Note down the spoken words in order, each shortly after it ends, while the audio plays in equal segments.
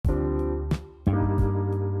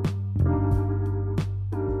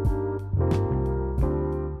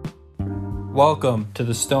Welcome to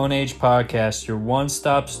the Stone Age Podcast, your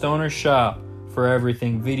one-stop stoner shop for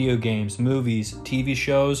everything video games, movies, TV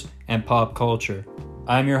shows, and pop culture.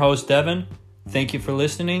 I'm your host, Devin. Thank you for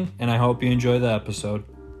listening, and I hope you enjoy the episode.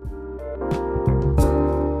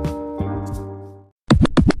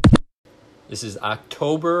 This is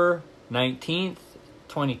October 19th,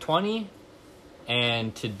 2020,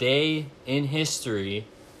 and today in history,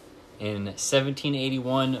 in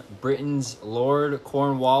 1781, Britain's Lord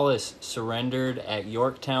Cornwallis surrendered at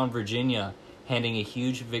Yorktown, Virginia, handing a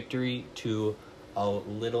huge victory to a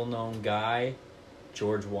little-known guy,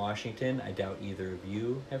 George Washington. I doubt either of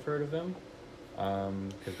you have heard of him,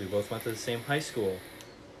 because we both went to the same high school.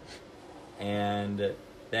 And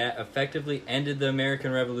that effectively ended the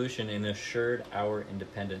American Revolution and assured our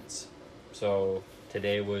independence. So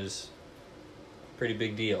today was a pretty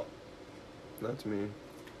big deal. Not to me.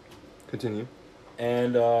 Continue.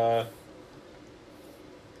 And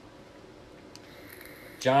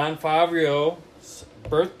Jon Favreau's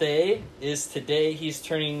birthday is today. He's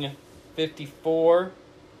turning 54.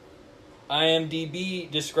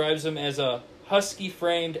 IMDb describes him as a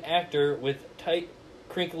husky-framed actor with tight,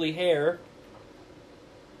 crinkly hair.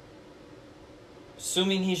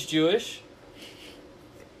 Assuming he's Jewish.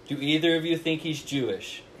 Do either of you think he's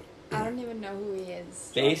Jewish? I don't even know who he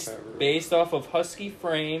is. Based off of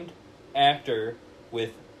husky-framed actor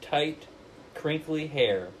with tight, crinkly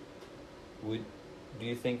hair. Do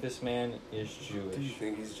you think this man is Jewish? Do you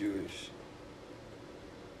think he's Jewish?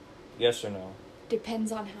 Yes or no?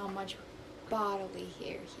 Depends on how much bodily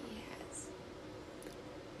hair he has.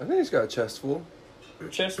 I think he's got a chest full.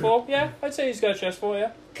 Chest full? Yeah, I'd say he's got a chest full,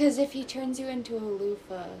 yeah. Because if he turns you into a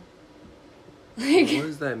loofah... What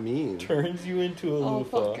does that mean? Turns you into a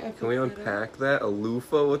loofah. Fuck, Can we unpack that? A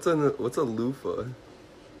loofah? What's a loofah?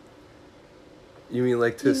 You mean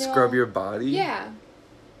like to scrub your body? Yeah.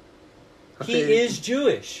 He is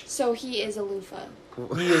Jewish. So he is a loofah.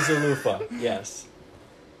 He is a loofah, yes.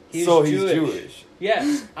 He's Jewish.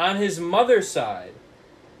 Yes, on his mother's side.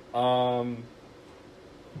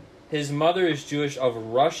 His mother is Jewish, of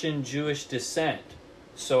Russian Jewish descent.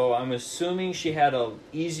 So I'm assuming she had an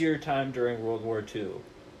easier time during World War II,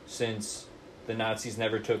 since the Nazis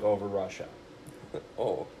never took over Russia.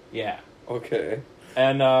 Oh. Yeah. Okay.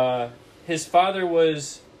 And his father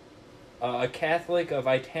was a Catholic of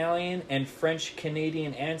Italian and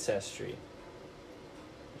French-Canadian ancestry.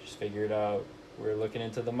 Just figured out we're looking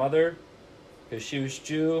into the mother, because she was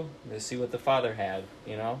Jew. Let's see what the father had,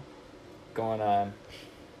 going on.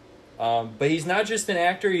 But he's not just an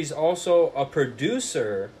actor, he's also a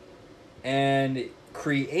producer and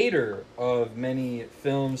creator of many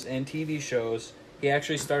films and TV shows. He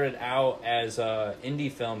actually started out as an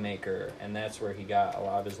indie filmmaker, and that's where he got a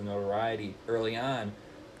lot of his notoriety early on.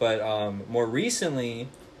 But more recently,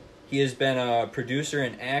 he has been a producer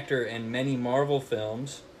and actor in many Marvel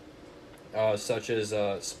films, such as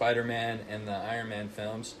Spider-Man and the Iron Man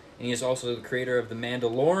films. And he is also the creator of The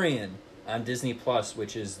Mandalorian on Disney+,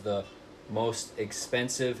 which is the most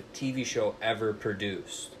expensive TV show ever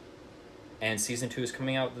produced. And Season 2 is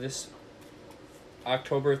coming out this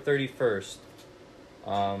October 31st.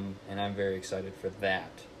 And I'm very excited for that.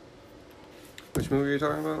 Which movie are you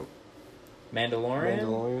talking about?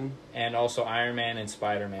 Mandalorian. And also Iron Man and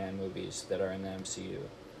Spider-Man movies that are in the MCU.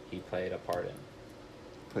 He played a part in.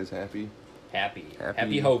 Plays Happy.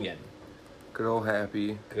 Happy Hogan. Good old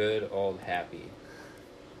Happy. Good old Happy.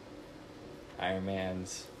 Iron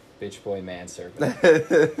Man's bitch boy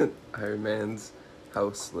manservant. Iron Man's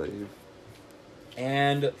house slave.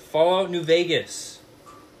 And Fallout New Vegas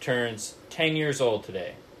turns 10 years old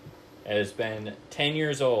today. It has been 10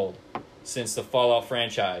 years old since the Fallout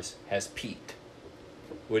franchise has peaked.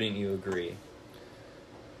 Wouldn't you agree?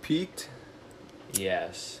 Peaked?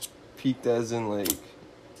 Yes. Peaked as in,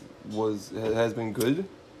 has been good?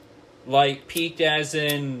 Peaked as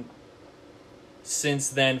in, since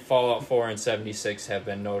then, Fallout 4 and 76 have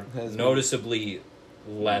been noticeably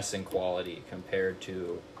less in quality compared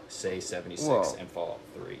to, say, 76 and Fallout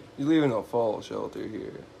 3. You're leaving out Fallout Shelter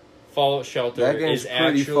here. Fallout Shelter is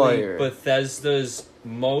actually Bethesda's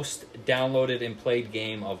most downloaded and played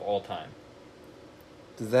game of all time.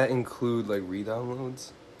 Does that include,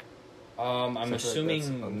 re-downloads? I'm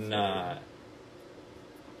assuming not.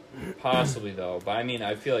 Possibly, though. But,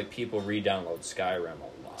 I feel like people re-download Skyrim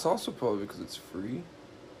a lot. It's also probably because it's free.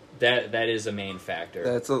 That is a main factor.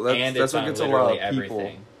 That's what gets a lot of people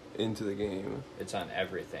into the game. It's on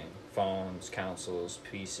everything. Phones, consoles,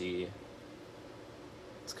 PC.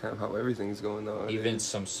 It's kind of how everything's going on. Even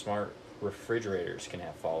some smart refrigerators can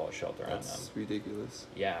have Fallout Shelter on them. That's ridiculous.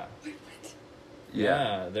 Yeah. Wait, what?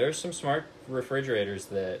 Yeah, there's some smart refrigerators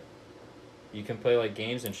that You can play like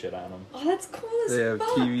games and shit on them. Oh, that's cool as They have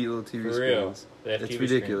fuck. little TV For real. screens. They have It's TV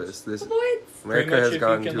ridiculous. screens. This What? America Pretty much has if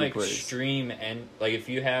gotten you can to a like place. stream and like if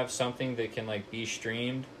you have something that can like be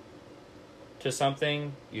streamed to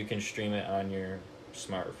something, you can stream it on your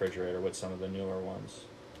smart refrigerator with some of the newer ones.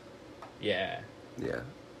 Yeah. Yeah.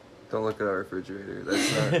 Don't look at our refrigerator.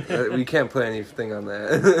 That's not. We can't play anything on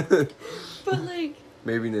that. But like,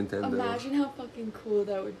 Maybe Nintendo. imagine how fucking cool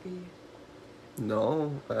that would be.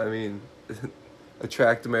 No, I mean,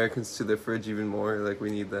 attract Americans to the fridge even more. Like, we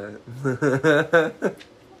need that.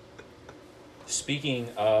 Speaking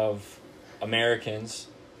of Americans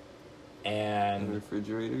And and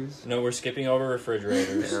refrigerators? no, we're skipping over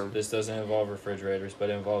refrigerators. Damn. This doesn't involve refrigerators, but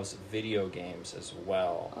it involves video games as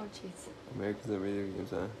well. Oh jeez. Americans at video games,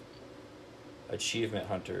 huh? Achievement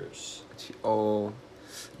hunters. Oh,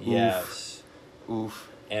 Yes. oof.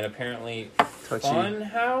 And apparently Touchy.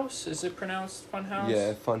 Funhouse, is it pronounced Funhouse?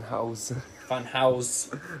 Yeah, fun house.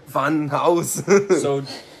 Funhouse. Fun house. So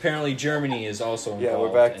apparently Germany is also involved. Yeah,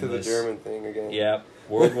 we're back in to the this. German thing again. Yep.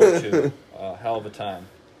 World War II. Hell of a time.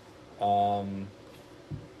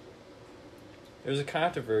 There was a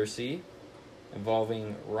controversy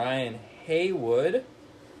involving Ryan Haywood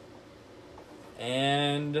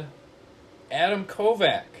and Adam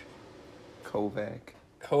Kovac. Kovac.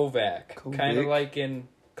 Kovac. Kind of Kovic? like in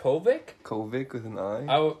Kovic? Kovic with an I?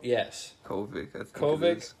 Oh, yes. Kovic, I think it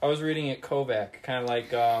Kovic. is. I was reading it Kovac. Kind of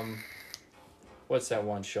like, what's that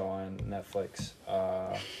one show on Netflix?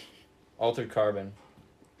 Altered Carbon.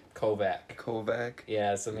 Kovac. Kovac.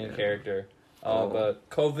 Yeah, it's the main Yeah. character. Oh. But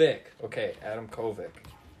Kovic. Okay, Adam Kovic.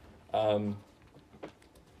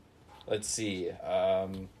 Let's see.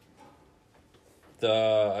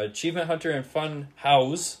 The Achievement Hunter and Fun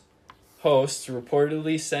House hosts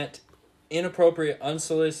reportedly sent inappropriate,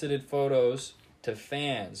 unsolicited photos to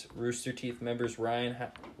fans. Rooster Teeth members Ryan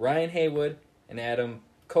Haywood and Adam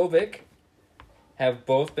Kovic have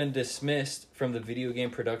both been dismissed from the video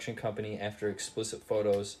game production company after explicit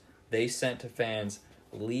photos they sent to fans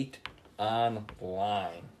leaked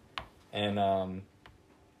online. And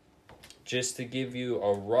just to give you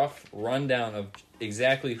a rough rundown of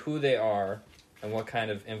exactly who they are and what kind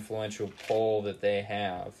of influential pull that they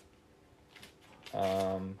have,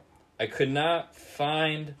 I could not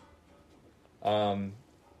find Adam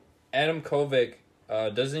Kovic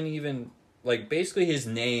doesn't even, like, basically his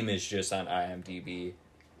name is just on IMDb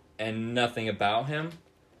and nothing about him.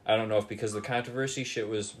 I don't know if because the controversy shit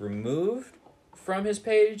was removed from his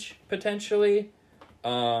page, potentially.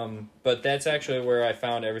 But that's actually where I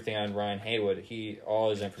found everything on Ryan Haywood. All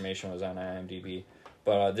his information was on IMDb.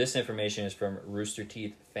 But this information is from Rooster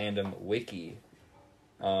Teeth Fandom Wiki.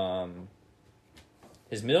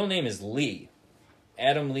 His middle name is Lee.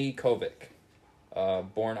 Adam Lee Kovic.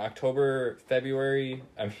 Born February.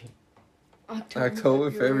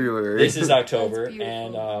 October, February. This is October, That's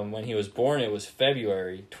beautiful. and when he was born, it was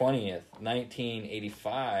February 20th,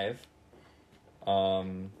 1985.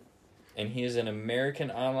 And he is an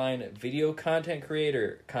American online video content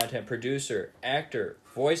creator, content producer, actor,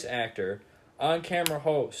 voice actor, on-camera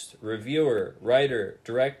host, reviewer, writer,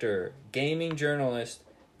 director, gaming journalist,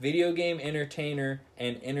 video game entertainer,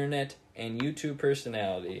 and internet and YouTube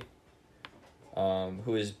personality,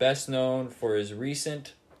 who is best known for his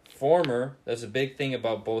recent former. That's a big thing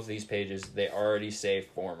about both these pages. They already say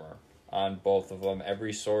former on both of them.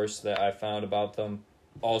 Every source that I found about them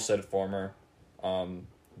all said former.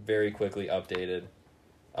 Very quickly updated.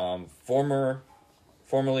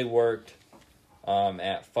 Formerly worked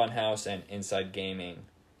at Funhouse and Inside Gaming,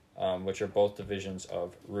 which are both divisions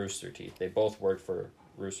of Rooster Teeth. They both worked for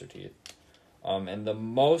Rooster Teeth. And the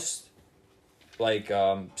most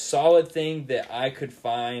solid thing that I could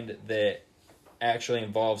find that actually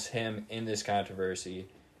involves him in this controversy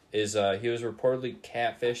is he was reportedly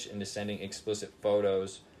catfished into sending explicit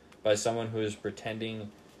photos by someone who is pretending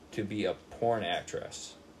to be a porn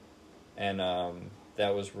actress. And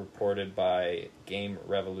that was reported by Game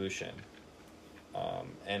Revolution.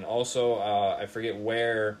 And also, I forget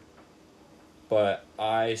where, but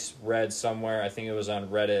I read somewhere, I think it was on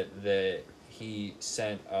Reddit, that he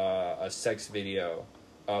sent a sex video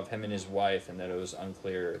of him and his wife, and that it was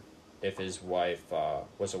unclear if his wife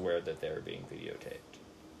was aware that they were being videotaped.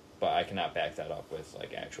 But I cannot back that up with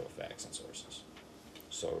actual facts and sources.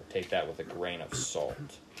 So take that with a grain of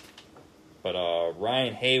salt. But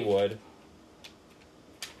Ryan Haywood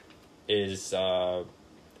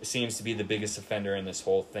seems to be the biggest offender in this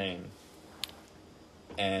whole thing.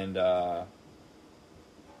 And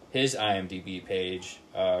his IMDb page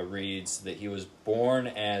reads that he was born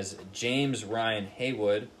as James Ryan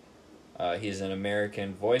Haywood. He's an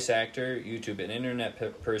American voice actor, YouTube and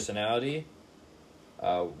internet personality,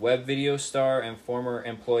 web video star and former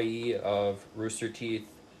employee of Rooster Teeth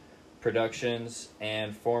Productions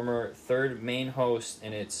and former third main host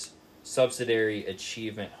in its subsidiary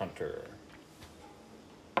Achievement Hunter.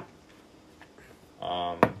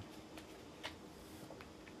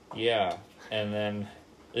 Yeah, and then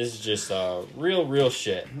this is just real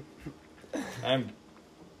shit. I'm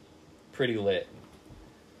pretty lit.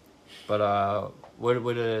 But what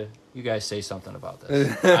you guys say something about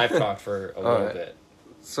this? I've talked for a little bit.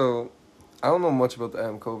 So, I don't know much about the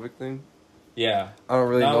Adam Kovic thing. Yeah. I don't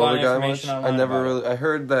really Not a know lot the of guy information much. online I never about really. I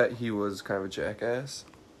heard that he was kind of a jackass.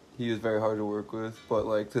 He was very hard to work with, but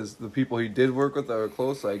like the people he did work with that were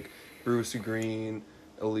close, like Bruce Green,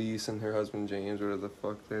 Elise, and her husband James, whatever the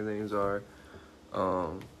fuck their names are.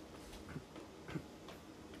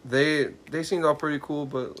 They seemed all pretty cool,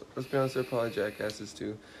 but let's be honest, they're probably jackasses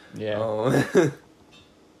too. Yeah.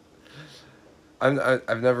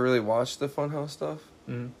 I've never really watched the Funhouse stuff,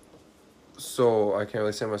 Mm-hmm. so I can't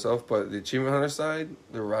really say myself. But the Achievement Hunter side,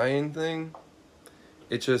 the Ryan thing,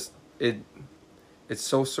 it's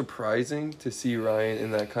so surprising to see Ryan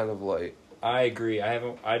in that kind of light. I agree. I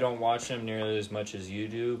don't watch him nearly as much as you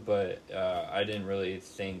do, but I didn't really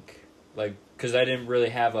think because I didn't really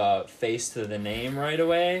have a face to the name right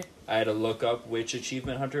away. I had to look up which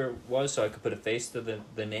Achievement Hunter it was so I could put a face to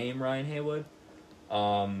the name Ryan Haywood.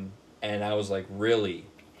 And I was like, really,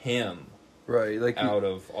 him, right? Like out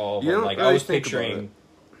of all of you them. don't Like really I was think about picturing,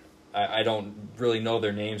 I don't really know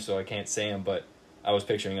their names, so I can't say them. But I was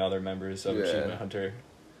picturing other members of Achievement Hunter,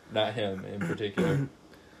 not him in particular.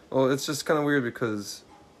 Well, it's just kind of weird because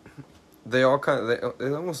they all they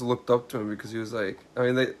almost looked up to him because he was like,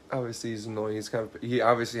 I mean, obviously he's annoying. He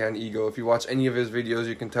obviously had an ego. If you watch any of his videos,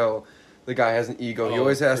 you can tell the guy has an ego. He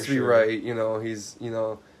always has to be right. You know, he's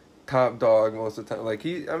top dog most of the time. Like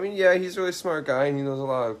he's a really smart guy and he knows a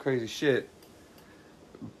lot of crazy shit.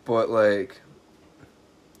 But like,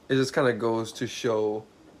 it just kind of goes to show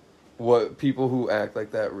what people who act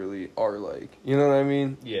like that really are like. You know what I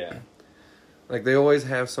mean? Yeah. Like they always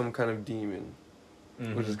have some kind of demon,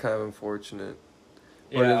 Mm-hmm. which is kind of unfortunate.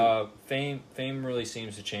 Yeah, fame really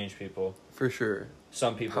seems to change people. For sure.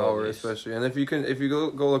 Some people, Power especially, and if you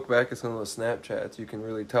go look back at some of those Snapchats, you can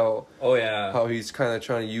really tell. Oh yeah. How he's kind of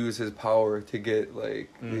trying to use his power to get like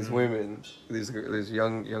these Mm-hmm. women, these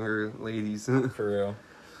younger ladies. For real.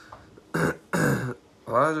 a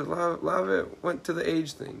lot of it went to the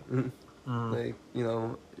age thing. Mm. Like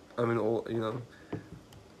I mean, old,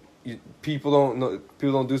 people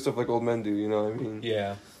don't do stuff like old men do. You know what I mean?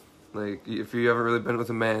 Yeah. Like, if you haven't really been with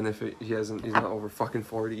a man, he's not over fucking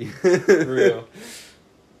 40. For real.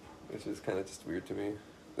 Which is kind of just weird to me.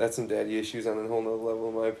 That's some daddy issues on a whole nother level,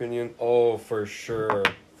 in my opinion. Oh, for sure.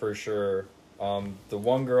 For sure. The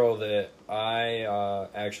one girl that I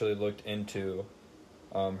actually looked into,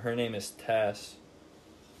 her name is Tess.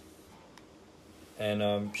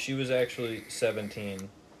 And she was actually 17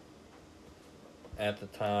 at the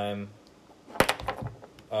time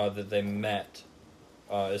that they met.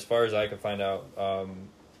 As far as I could find out,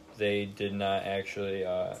 they did not actually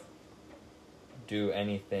do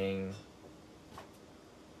anything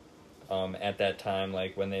at that time.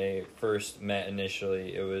 Like when they first met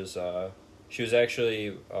initially, it was she was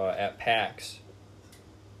actually at PAX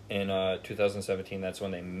in 2017. That's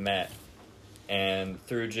when they met, and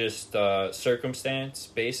through just circumstance,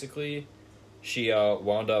 basically, she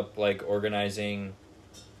wound up like organizing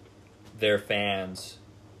their fans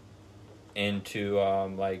into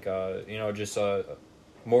just a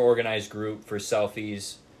more organized group for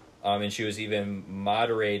selfies, and she was even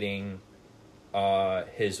moderating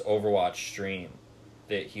his Overwatch stream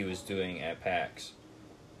that he was doing at PAX,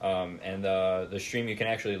 and the stream, you can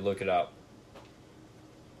actually look it up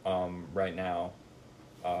right now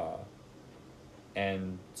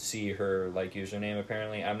and see her like username.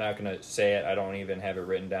 Apparently, I'm not gonna say it. I don't even have it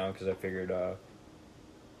written down because I figured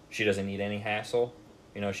she doesn't need any hassle.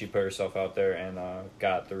 She put herself out there and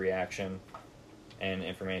got the reaction and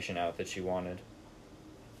information out that she wanted.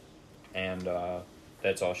 And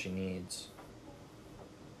that's all she needs.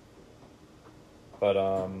 But,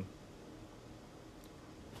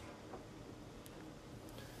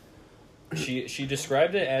 she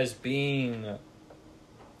described it as being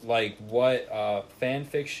like what fan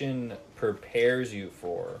fiction prepares you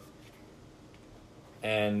for.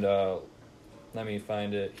 And let me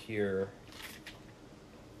find it here.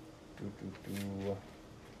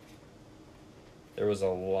 There was a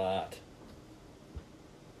lot.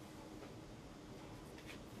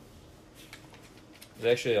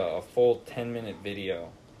 There's actually a full 10-minute video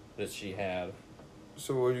that she had.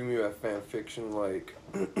 So what do you mean by fan fiction? Like,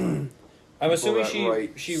 I'm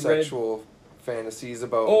assuming she sexual fantasies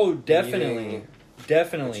about. Oh, definitely, meeting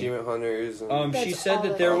definitely. achievement hunters. And That's She said all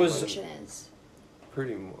that there was. function is.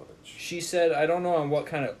 pretty much. She said, I don't know on what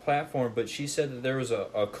kind of platform, but she said that there was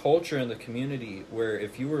a culture in the community where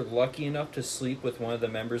if you were lucky enough to sleep with one of the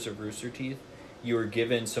members of Rooster Teeth, you were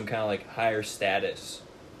given some kind of like higher status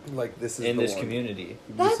Like this is in the this one. community.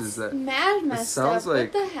 That's This is that. mad messed sounds up.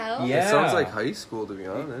 like- What the hell? Yeah. It sounds like high school, to be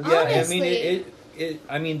honest. Yeah, Honestly. I mean,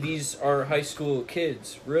 I mean, these are high school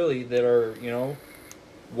kids, really, that are,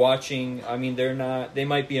 watching. I mean, they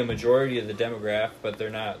might be a majority of the demographic, but they're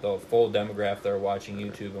not the full demographic that are watching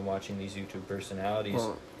YouTube and watching these YouTube personalities.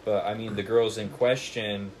 Well, But, I mean, the girls in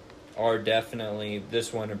question are definitely,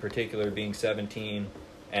 this one in particular being 17,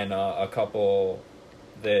 and a couple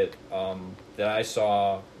that I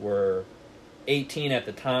saw were 18 at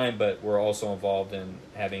the time, but were also involved in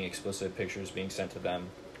having explicit pictures being sent to them.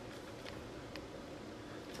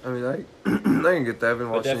 I mean, I can get that. I've been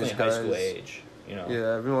But watching definitely these high guys. school age,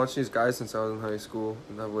 Yeah, I've been watching these guys since I was in high school,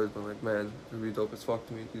 and I've always been like, man, it'd be dope as fuck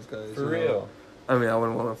to meet these guys. For you know? real. I mean, I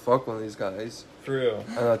wouldn't want to fuck one of these guys. For real.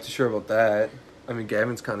 I'm not too sure about that. I mean,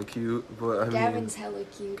 Gavin's kind of cute, but I Gavin's mean, hella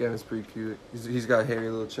cute. Gavin's pretty cute. He's got a hairy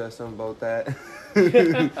little chest. I'm about that.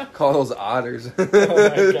 Call those otters. Oh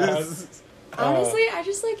my god. Honestly, I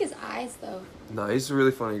just like his eyes though. No, he's a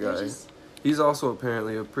really funny They're guy. just- He's also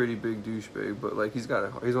apparently a pretty big douchebag, but like he's one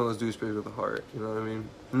of those douchebags with a heart. You know what I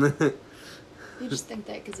mean? You just think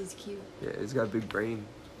that because he's cute. Yeah, he's got a big brain,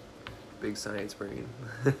 big science brain.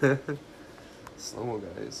 Slow-mo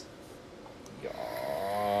guys.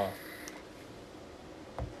 Yeah.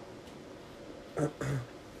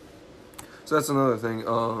 So that's another thing.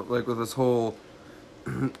 Like with this whole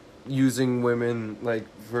using women like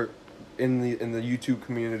for in the YouTube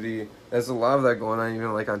community, there's a lot of that going on.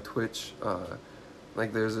 Even like on Twitch,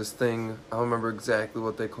 like there's this thing. I don't remember exactly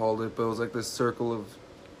what they called it, but it was like this circle of.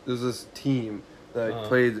 There's this team that like,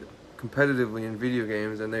 played competitively in video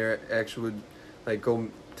games, and they actually would like go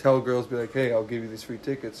tell girls, be like, "Hey, I'll give you these free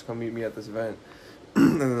tickets. Come meet me at this event."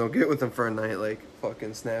 And then they'll get with them for a night, like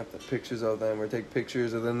fucking snap the pictures of them or take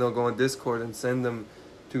pictures, and then they'll go on Discord and send them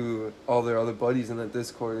to all their other buddies in that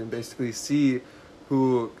Discord and basically see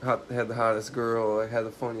who had the hottest girl, or had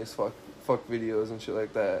the funniest fuck videos and shit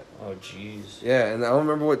like that. Oh jeez. Yeah, and I don't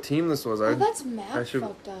remember what team this was. Oh, that's mad I should-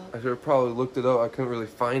 fucked up. I should have probably looked it up. I couldn't really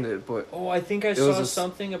find it, but Oh, I think I was saw a-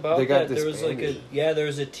 something about they got that. There was like disbanded. there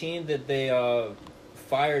was a team that they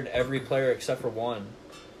fired every player except for one.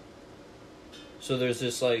 So there's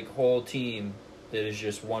this like whole team that is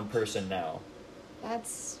just one person now.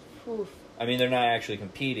 That's oof. I mean, they're not actually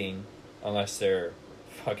competing unless they're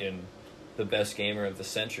fucking the best gamer of the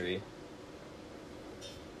century.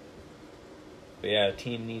 But yeah, a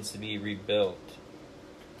team needs to be rebuilt.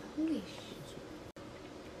 Holy shit.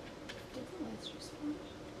 Did the lights just flash?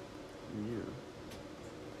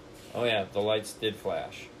 yeah. Oh yeah, the lights did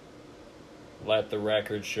flash. Let the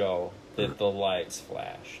record show that the lights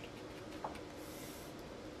flashed.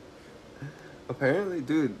 Apparently,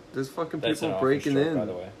 dude, there's fucking That's an people awful breaking stroke, in by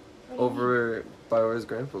the way. What do you mean? over by where his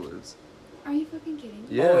grandpa lives. Are you fucking kidding me?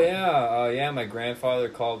 Yeah. Oh yeah, my grandfather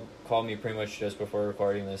called me pretty much just before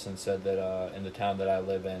recording this and said that in the town that I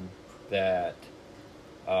live in that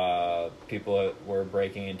people were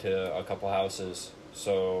breaking into a couple houses.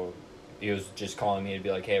 So he was just calling me to be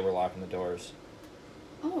like, "Hey, we're locking the doors."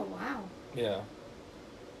 Oh wow. Yeah.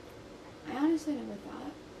 I honestly never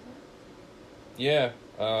thought. Yeah.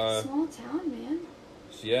 Small town, man.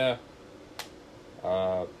 Yeah.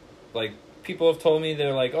 Like people have told me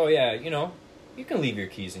they're like, "Oh yeah, you can leave your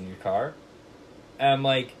keys in your car." And I'm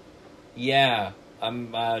like, "Yeah,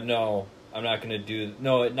 no, I'm not gonna do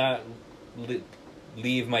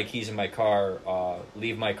leave my keys in my car.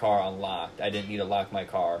 Leave my car unlocked. I didn't need to lock my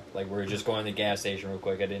car. Like we were just going to the gas station real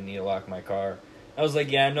quick. I didn't need to lock my car." I was like,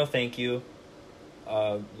 "Yeah, no, thank you."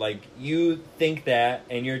 Like you think that,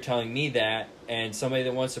 and you're telling me that, and somebody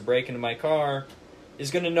that wants to break into my car is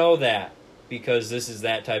gonna know that. Because this is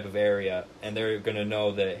that type of area, and they're going to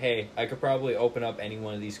know that, hey, I could probably open up any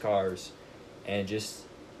one of these cars and just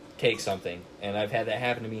take something. And I've had that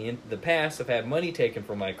happen to me in the past. I've had money taken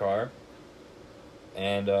from my car,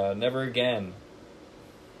 and never again.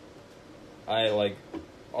 I,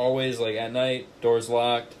 always, at night, doors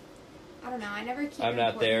locked. I don't know. I never keep. I'm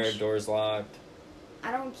not there, important doors locked.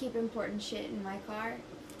 I don't keep important shit in my car,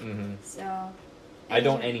 Mm-hmm. so. I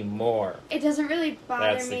don't anymore. It doesn't really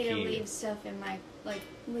bother That's the me to key. leave stuff in my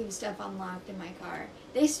leave stuff unlocked in my car.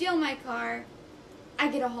 They steal my car, I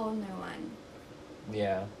get a whole new one.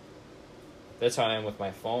 Yeah. That's how I am with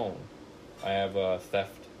my phone. I have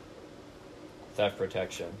theft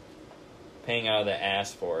protection. Paying out of the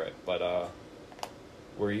ass for it, but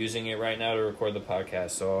we're using it right now to record the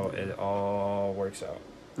podcast, so it all works out.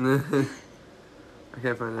 I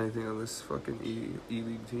can't find anything on this fucking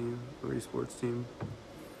E-League team or esports team.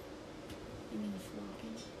 You mean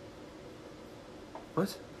flocking?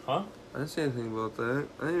 What? Huh? I didn't say anything about that.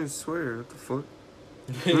 I didn't even swear. What the fuck?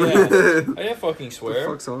 Yeah, I didn't fucking What swear. the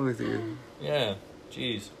fuck's wrong with you? Yeah,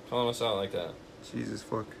 jeez, calling us out like that. Jesus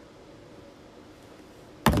fuck.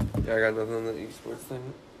 Yeah, I got nothing on the esports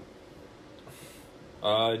thing.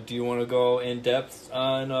 Do you want to go in depth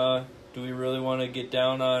on, do we really want to get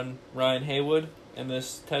down on Ryan Haywood and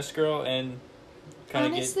this test girl and kind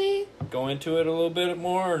of Honestly, go into it a little bit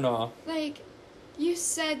more or no? like, you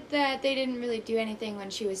said that they didn't really do anything when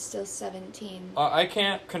she was still 17. I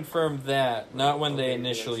can't confirm that, not when they Okay,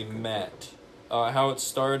 initially that's good. met. How it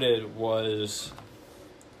started was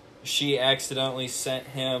she accidentally sent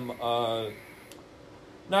him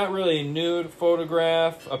not really a nude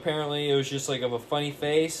photograph. Apparently it was just like of a funny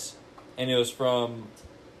face, and it was from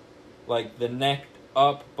like the neck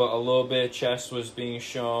up, but a little bit of chest was being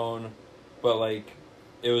shown, but like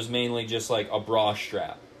it was mainly just like a bra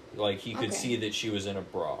strap. Like he could Okay. see that she was in a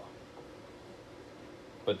bra.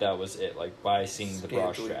 But that was it, like by seeing the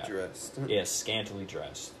bra Scantily strap. dressed. Yeah, scantily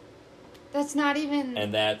dressed. That's not even.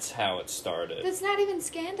 And that's how it started. That's not even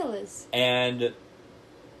scandalous.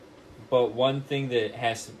 But one thing that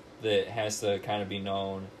has to kind of be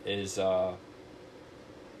known is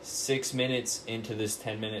 6 minutes into this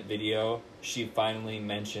 10-minute video, she finally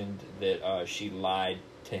mentioned that she lied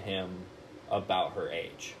to him about her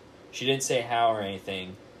age. She didn't say how or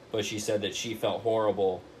anything, but she said that she felt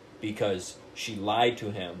horrible because she lied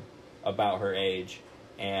to him about her age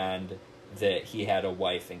and that he had a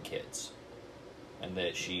wife and kids. And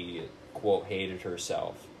that she, quote, hated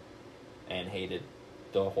herself and hated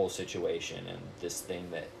the whole situation and this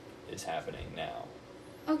thing that is happening now.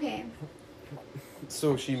 Okay,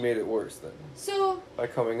 So she made it worse then so by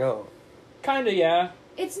coming out. Kinda, yeah.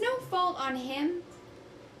 it's no fault on him,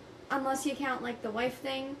 unless you count like the wife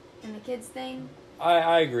thing and the kids thing.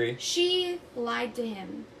 I agree. She lied to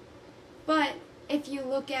him. But if you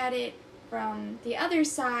look at it from the other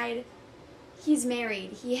side, he's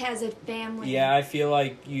married. He has a family. Yeah, I feel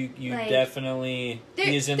like you Like, definitely... there-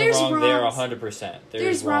 he's in the there's wrong there wrongs. 100%.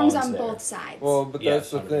 There's wrongs on there. both sides. Well, but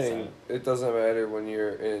Yes, that's the thing. 100%. It doesn't matter when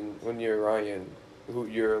you're Ryan, who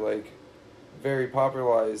you're like very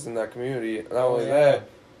popularized in that community. Not only that,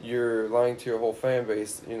 you're lying to your whole fan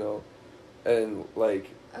base, you know, and like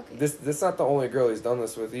okay. this not the only girl he's done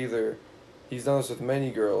this with either. He's done this with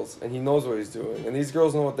many girls, and he knows what he's doing, and these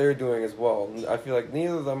girls know what they're doing as well. And I feel like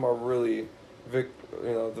neither of them are really, the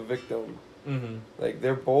victim. Mm-hmm. Like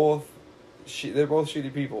they're both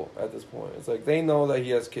shitty people at this point. It's like they know that he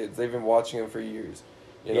has kids. They've been watching him for years,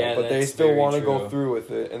 you know. Yeah, but they that's still very want to go true. through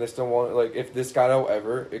with it, and they still want like if this got out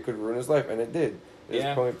ever, it could ruin his life, and it did. It's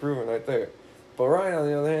Yeah. probably proven right there. But Ryan, on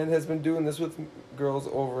the other hand, has been doing this with girls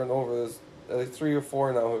over and over. There's like 3 or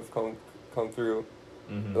 4 now who've come through,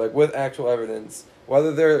 Mm-hmm. like with actual evidence,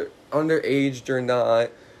 whether they're underaged or not.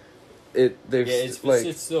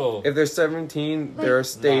 It's still... if they're 17, Like, there are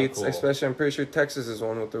states, Not cool. especially I'm pretty sure Texas is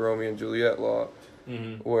one with the Romeo and Juliet law,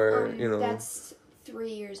 Mm-hmm. where you know. That's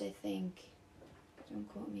 3 years, I think. Don't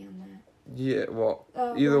quote me on that. Yeah, well,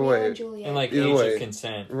 either Romeo way, and Juliet. And like Either age way. of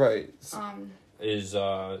consent right, is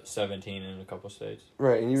 17 in a couple states.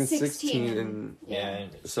 right, and even 16 16 and Yeah,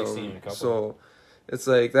 and so 16 in a couple. so, it's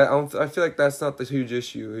like that. I feel like that's not the huge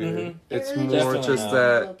issue here. Mhm. It's It really more Definitely just not.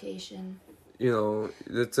 that location. you know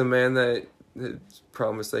it's a man that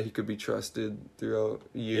promised that he could be trusted throughout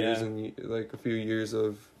years Yeah. and like a few years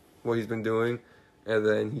of what he's been doing, and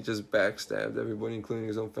then he just backstabbed everybody, including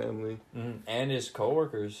his own family. Mm-hmm. And his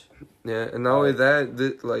coworkers. Yeah, and not only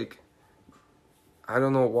that, like, I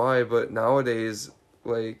don't know why, but nowadays,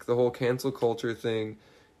 like, the whole cancel culture thing,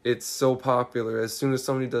 it's so popular. As soon as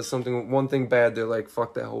somebody does one thing bad, they're like,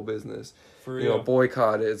 fuck that whole business. For You know, real.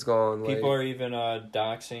 boycott it, it's gone. People like, are even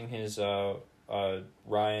doxing his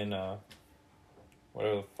Ryan,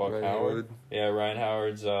 whatever the fuck, Ryan Howard? Haywood. Yeah, Ryan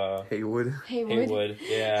Howard's Haywood. Haywood.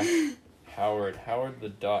 Yeah. Howard the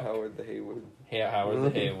duck. Howard the Haywood. Yeah, Howard the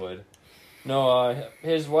Haywood. No,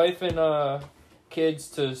 his wife and kids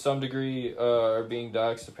to some degree are being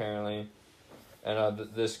doxxed apparently, and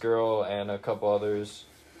this girl and a couple others,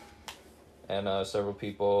 and several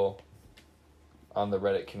people on the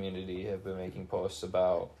Reddit community have been making posts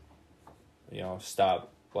about, stop.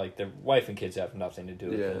 Like, their wife and kids have nothing to do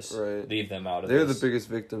with this. Right. Leave them out of They're this. the biggest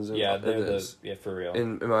victims in Yeah, in they're this. for real.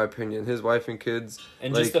 In my opinion, his wife and kids.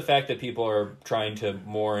 And like, just the fact that people are trying to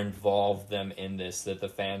more involve them in this, that the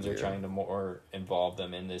fans are Yeah. trying to more involve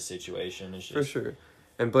them in this situation is just... for sure.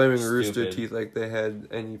 And blaming Rooster Stupid. Teeth like they had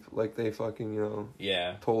any, like they fucking, you know,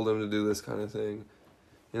 Yeah. told him to do this kind of thing.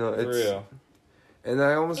 You know, For real. And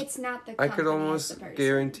I almost, It's not the I company, could it's almost the person.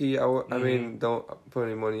 guarantee, I Mm-hmm. mean, don't put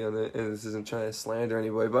any money on it, and this isn't trying to slander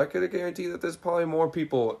anybody, but I could guarantee that there's probably more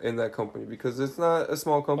people in that company, because it's not a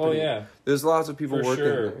small company. Oh, yeah. There's lots of people For working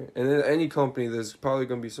sure. there. And in any company, there's probably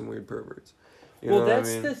going to be some weird perverts. You Well, know what that's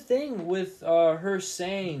I mean? the thing with her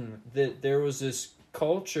saying that there was this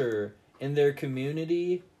culture in their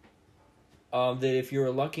community that if you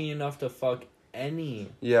were lucky enough to fuck any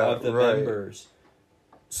of the right. members.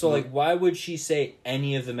 So, like, why would she say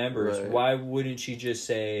any of the members? Right. Why wouldn't she just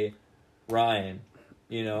say Ryan,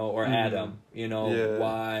 you know, or Adam? You know, Yeah.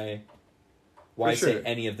 why For say sure.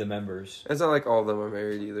 any of the members? It's not like all of them are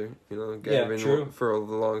married either. You know, Gavin true. for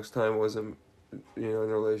the longest time wasn't, you know, in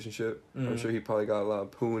a relationship. Mhm. I'm sure he probably got a lot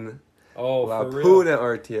of poon. Oh, A lot for of real? poon at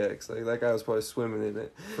RTX. Like, that guy was probably swimming in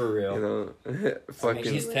it. For real. You know, fucking...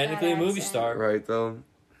 He's With technically a that movie accent. star. Right, though.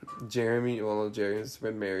 Jeremy, well, Jeremy's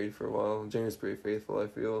been married for a while. Jeremy's pretty faithful, I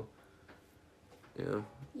feel. Yeah.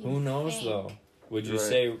 You Who knows, think. though? Would you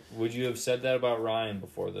Right. would you have said that about Ryan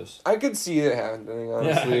before this? I could see it happening,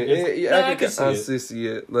 honestly. Yeah, I I could could see it. honestly see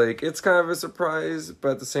it. Like, it's kind of a surprise,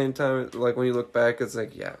 but at the same time, like, when you look back, it's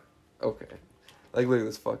like, yeah, okay. Like, look at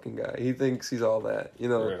this fucking guy. He thinks he's all that, you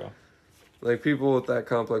know? For real. Like, people with that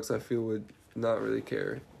complex, I feel, would not really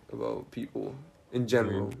care about people in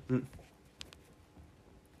general. Mm.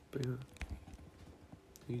 But yeah.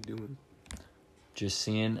 What are you doing? Just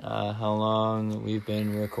seeing how long we've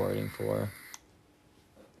been recording for.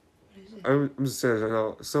 I'm just saying, I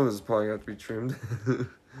know some of this is probably got to be trimmed.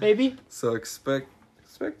 Maybe. So expect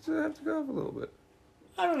to have to go up a little bit.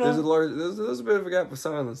 I don't know. There's a bit of a gap of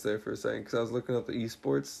silence there for a second, because I was looking up the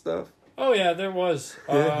esports stuff. Oh yeah, there was.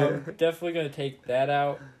 Definitely gonna take that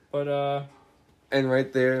out, but And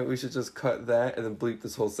right there, we should just cut that and then bleep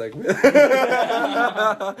this whole segment. And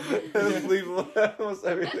then bleep almost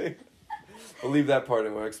everything. We'll leave that part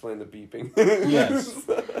in where I explain the beeping. Yes.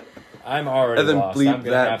 I'm already And then lost. bleep I'm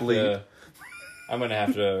gonna that have bleep. I'm gonna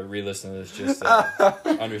have to re-listen to this just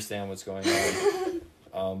to understand what's going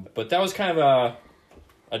on. But that was kind of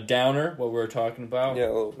a downer, what we were talking about. Yeah,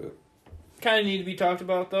 a little bit. Kind of need to be talked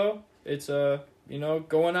about, though. It's, you know,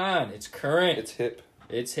 going on. It's current. It's hip.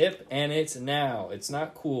 It's hip, and it's now. It's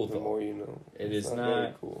not cool, The though. more you know. It It's is very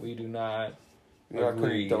not. cool. We do not. You're not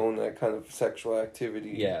agree. condone that kind of sexual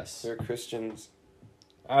activity. Yes. They're Christians.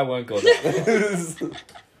 I wouldn't go that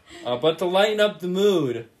far. But to lighten up the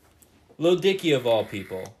mood, Lil Dicky of all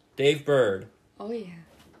people, Dave Bird, Oh, yeah.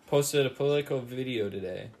 posted a political video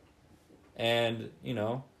today. And, you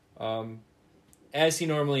know, as he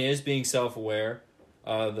normally is, being self-aware,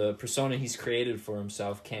 the persona he's created for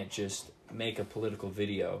himself can't just make a political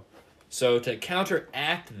video. So to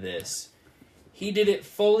counteract this, he did it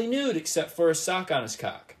fully nude except for a sock on his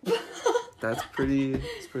cock. It's pretty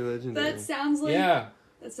legendary. That sounds like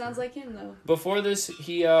That sounds like him, though. Before this,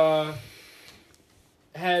 he had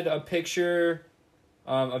a picture,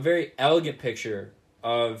 a very elegant picture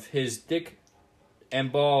of his dick and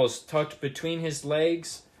balls tucked between his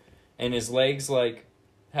legs, and his legs, like,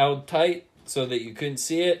 held tight so that you couldn't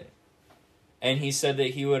see it. And he said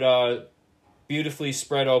that he would beautifully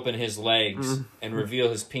spread open his legs and reveal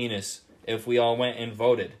his penis if we all went and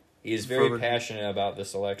voted. He is very passionate about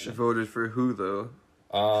this election. Voted for who, though?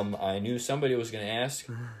 I knew somebody was going to ask.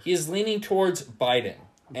 He is leaning towards Biden.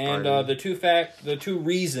 And Biden. the two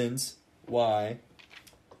reasons why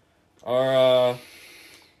are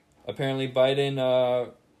apparently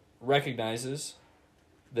Biden recognizes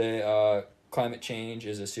that climate change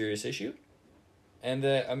is a serious issue and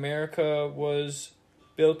that America was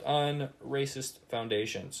built on racist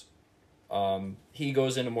foundations. He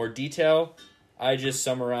goes into more detail. I just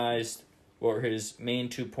summarized what were his main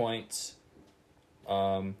 2 points.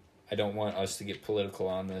 I don't want us to get political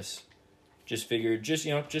on this. Just figured, just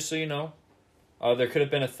so you know, there could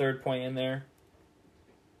have been a third point in there.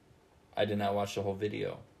 I did not watch the whole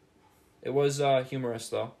video. It was humorous,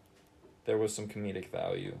 though. There was some comedic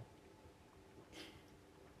value.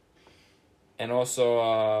 And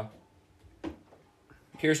also,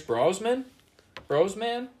 Pierce Brosnan?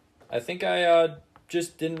 I think I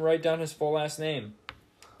just didn't write down his full last name.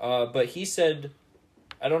 But he said,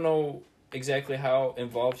 I don't know exactly how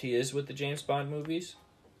involved he is with the James Bond movies,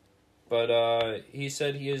 but he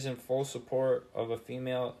said he is in full support of a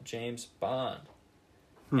female James Bond.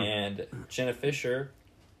 And Jenna Fisher,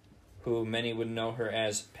 who many would know her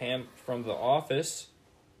as Pam from The Office,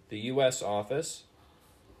 the U.S. Office,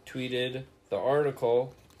 tweeted the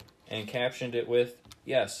article and captioned it with,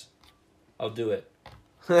 "Yes, I'll do it."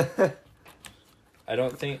 I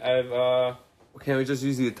don't think I've Can't we just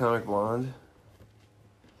use the Atomic Blonde?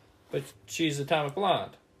 But she's Atomic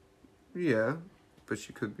Blonde. Yeah, but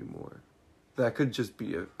she could be more. That could just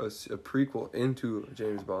be a prequel into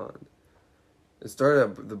James Bond. It started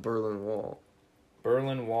at the Berlin Wall.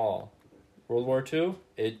 Berlin Wall. World War II?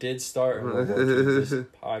 It did start in World War II. This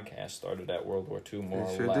podcast started at World War II, more or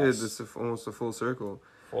less. It sure did. It's almost a full circle.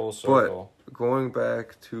 Full circle. But going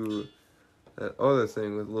back to that other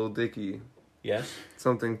thing with Lil Dicky. Yes?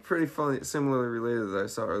 Something pretty funny, similarly related that I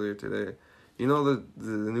saw earlier today. You know the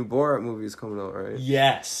new Borat movie is coming out, right?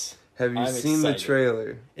 Yes. Have you seen the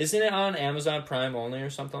trailer? Isn't it on Amazon Prime only or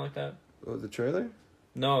something like that? Oh, the trailer?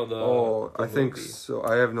 No, the I think so.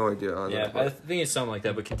 I have no idea on that. Yeah, I think it's something like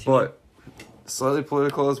that, but continue. But slightly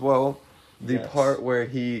political as well. The part where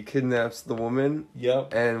he kidnaps the woman.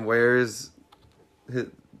 Yep. And wears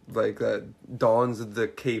dons the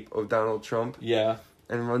cape of Donald Trump. Yeah.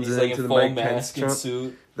 And runs into the Mike Pence Trump.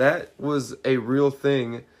 Suit. That was a real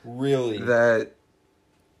thing. Really? That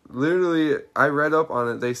literally, I read up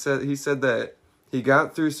on it. He said that he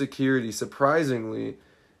got through security. Surprisingly,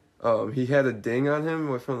 he had a ding on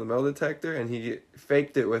him from the metal detector, and he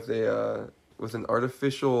faked it with an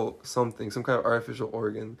artificial something, some kind of artificial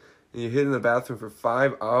organ. And he hid in the bathroom for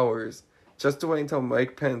 5 hours just to wait until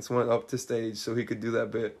Mike Pence went up to stage so he could do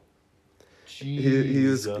that bit.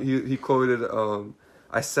 Jeez. He quoted,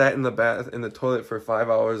 "I sat in the toilet for 5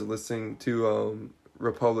 hours listening to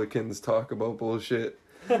Republicans talk about bullshit."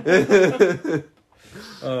 I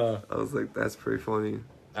was like, that's pretty funny.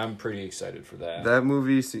 I'm pretty excited for that. That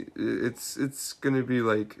movie, it's gonna be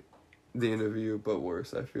like The Interview, but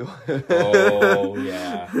worse. I feel. Oh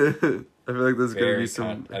yeah. I feel like there's gonna be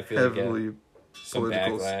some heavily some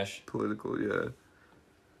backlash. Political, yeah.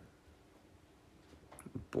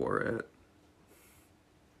 Borat.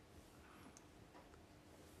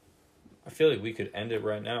 I feel like we could end it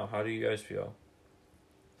right now. How do you guys feel?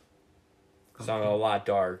 Sounded a lot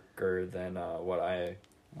darker than what I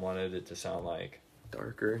wanted it to sound like.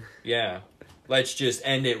 Darker? Yeah. Let's just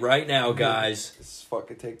end it right now, guys. Just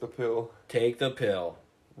fucking take the pill. Take the pill.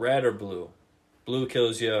 Red or blue? Blue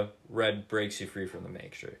kills you. Red breaks you free from the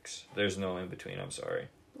Matrix. There's no in between. I'm sorry.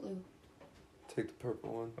 Blue. Take the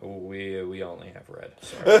purple one. Oh, we only have red.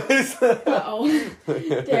 Sorry. Uh-oh.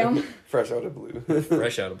 Damn. Fresh out of blue.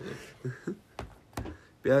 Fresh out of blue.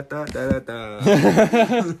 Da da da da.